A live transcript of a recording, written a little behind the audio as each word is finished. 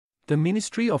The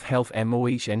Ministry of Health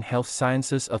MOH and Health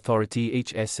Sciences Authority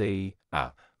HSA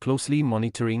are closely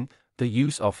monitoring the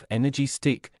use of energy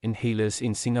stick inhalers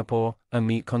in Singapore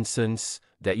amid concerns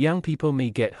that young people may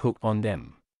get hooked on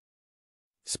them.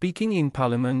 Speaking in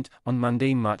Parliament on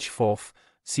Monday, March 4,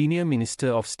 Senior Minister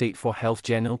of State for Health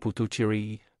Janil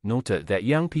Puthucheary noted that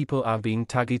young people are being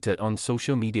targeted on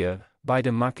social media by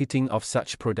the marketing of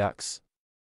such products,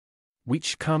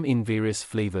 which come in various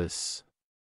flavors.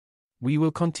 We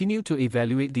will continue to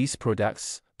evaluate these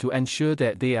products to ensure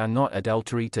that they are not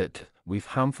adulterated with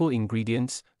harmful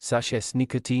ingredients such as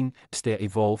nicotine as they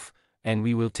evolve, and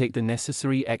we will take the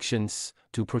necessary actions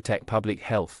to protect public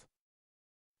health.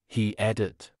 He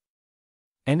added.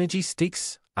 Energy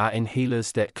sticks are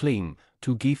inhalers that claim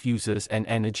to give users an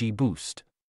energy boost.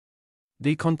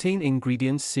 They contain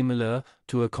ingredients similar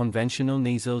to a conventional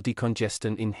nasal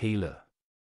decongestant inhaler.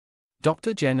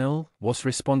 Dr. Janil was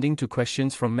responding to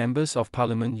questions from members of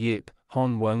Parliament Yip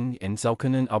Hon Wang and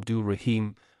Zulkarnain Abdul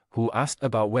Rahim, who asked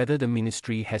about whether the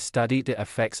ministry has studied the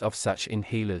effects of such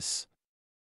inhalers,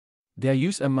 their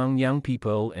use among young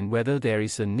people, and whether there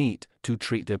is a need to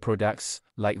treat the products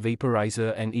like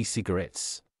vaporizer and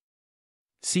e-cigarettes.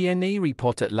 CNA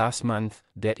reported last month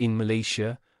that in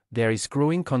Malaysia, there is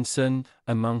growing concern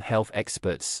among health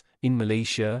experts in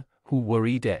Malaysia who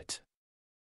worry that,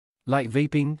 like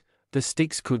vaping, the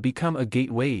sticks could become a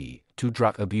gateway to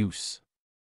drug abuse.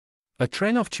 A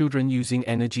trend of children using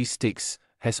energy sticks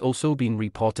has also been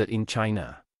reported in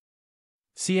China.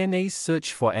 CNA's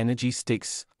search for energy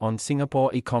sticks on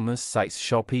Singapore e-commerce sites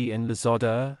Shopee and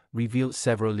Lazada revealed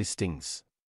several listings,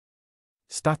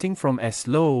 starting from as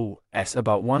low as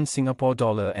about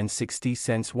 $1.60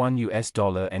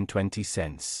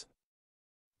 $1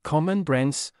 Common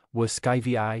brands were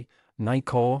Skyvi,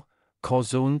 Nicor,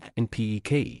 Corzone, and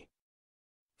PEK.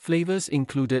 Flavors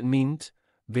included mint,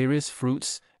 various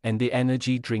fruits, and the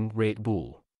energy drink Red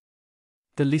Bull.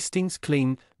 The listings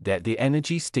claimed that the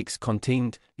energy sticks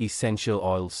contained essential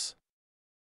oils,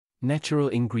 natural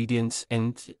ingredients,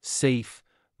 and safe,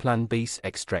 plant-based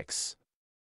extracts.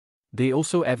 They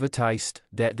also advertised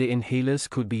that the inhalers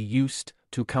could be used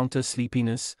to counter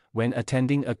sleepiness when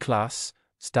attending a class,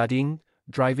 studying,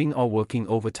 driving, or working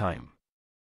overtime.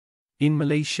 In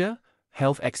Malaysia,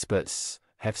 health experts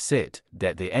have said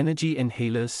that the energy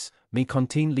inhalers may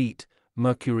contain lead,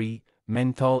 mercury,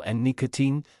 menthol, and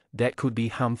nicotine that could be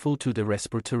harmful to the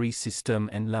respiratory system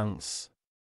and lungs.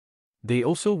 They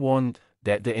also warned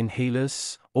that the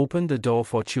inhalers open the door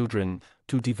for children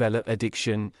to develop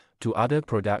addiction to other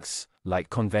products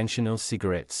like conventional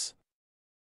cigarettes,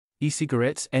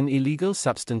 e-cigarettes, and illegal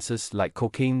substances like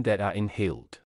cocaine that are inhaled.